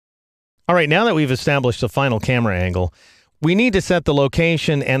All right, now that we've established the final camera angle, we need to set the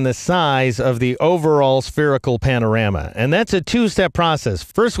location and the size of the overall spherical panorama. And that's a two-step process.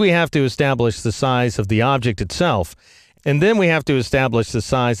 First, we have to establish the size of the object itself, and then we have to establish the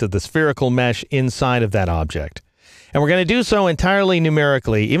size of the spherical mesh inside of that object. And we're going to do so entirely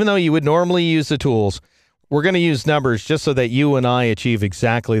numerically. Even though you would normally use the tools, we're going to use numbers just so that you and I achieve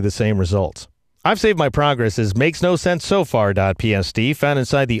exactly the same results. I've saved my progress as makes no sense so far.psd found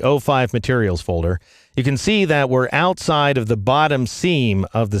inside the 05 materials folder. You can see that we're outside of the bottom seam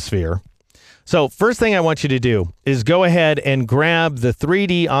of the sphere. So first thing I want you to do is go ahead and grab the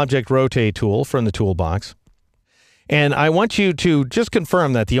 3D Object Rotate tool from the toolbox. And I want you to just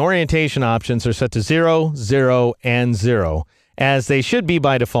confirm that the orientation options are set to 0, 0, and 0, as they should be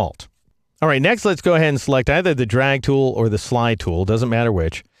by default. All right, next let's go ahead and select either the drag tool or the slide tool, doesn't matter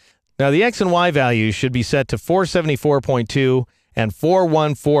which. Now the X and Y values should be set to 474.2 and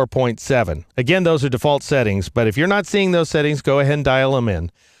 414.7. Again, those are default settings, but if you're not seeing those settings, go ahead and dial them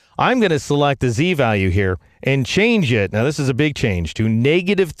in. I'm going to select the Z value here and change it, now this is a big change, to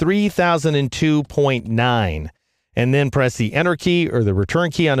negative 3002.9, and then press the Enter key or the Return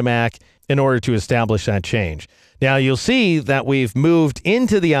key on the Mac in order to establish that change. Now you'll see that we've moved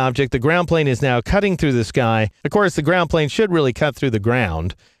into the object. The ground plane is now cutting through the sky. Of course, the ground plane should really cut through the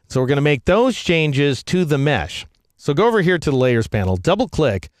ground. So we're going to make those changes to the mesh. So go over here to the Layers panel,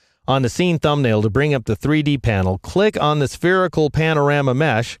 double-click on the scene thumbnail to bring up the 3D panel. Click on the spherical panorama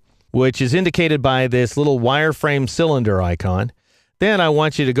mesh, which is indicated by this little wireframe cylinder icon. Then I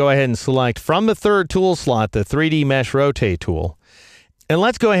want you to go ahead and select from the third tool slot the 3D Mesh Rotate tool. And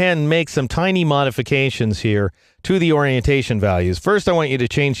let's go ahead and make some tiny modifications here to the orientation values. First, I want you to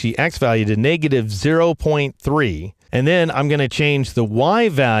change the X value to negative 0.3. And then I'm going to change the Y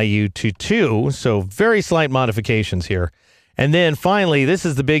value to 2, so very slight modifications here. And then finally, this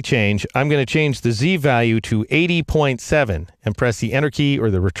is the big change, I'm going to change the Z value to 80.7 and press the Enter key or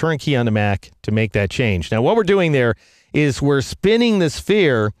the Return key on the Mac to make that change. Now what we're doing there is we're spinning the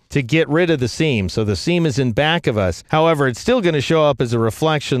sphere to get rid of the seam, so the seam is in back of us. However, it's still going to show up as a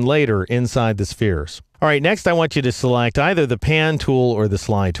reflection later inside the spheres. All right, next I want you to select either the Pan tool or the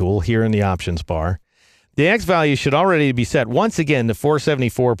Slide tool here in the options bar. The X value should already be set once again to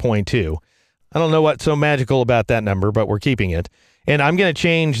 474.2. I don't know what's so magical about that number, but we're keeping it. And I'm going to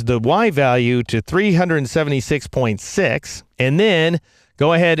change the Y value to 376.6, and then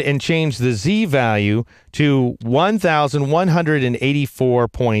go ahead and change the Z value to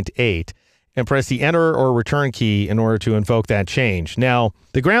 1184.8 and press the Enter or Return key in order to invoke that change. Now,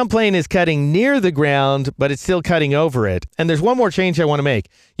 the ground plane is cutting near the ground, but it's still cutting over it. And there's one more change I want to make.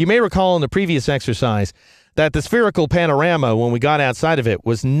 You may recall in the previous exercise that the spherical panorama, when we got outside of it,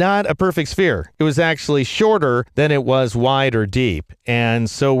 was not a perfect sphere. It was actually shorter than it was wide or deep. And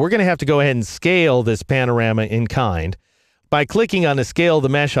so we're going to have to go ahead and scale this panorama in kind by clicking on the Scale the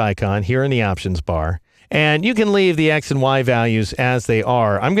Mesh icon here in the options bar. And you can leave the X and Y values as they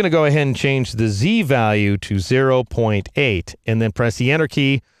are. I'm going to go ahead and change the Z value to 0.8 and then press the Enter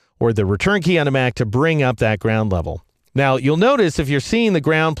key or the Return key on the Mac to bring up that ground level. Now, you'll notice if you're seeing the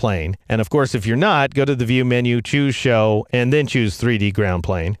ground plane, and of course if you're not, go to the View menu, choose Show, and then choose 3D Ground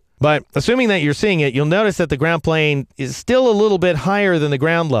Plane. But assuming that you're seeing it, you'll notice that the ground plane is still a little bit higher than the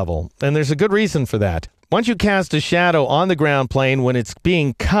ground level, and there's a good reason for that. Once you cast a shadow on the ground plane when it's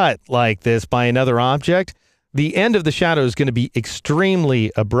being cut like this by another object, the end of the shadow is going to be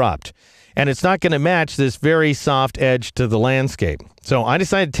extremely abrupt, and it's not going to match this very soft edge to the landscape. So I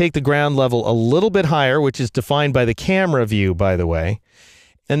decided to take the ground level a little bit higher, which is defined by the camera view, by the way.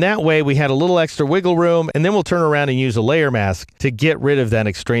 And that way we had a little extra wiggle room, and then we'll turn around and use a layer mask to get rid of that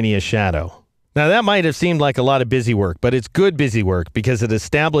extraneous shadow. Now that might have seemed like a lot of busy work, but it's good busy work because it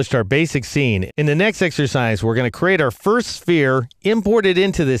established our basic scene. In the next exercise, we're going to create our first sphere, import it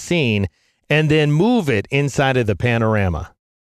into the scene, and then move it inside of the panorama.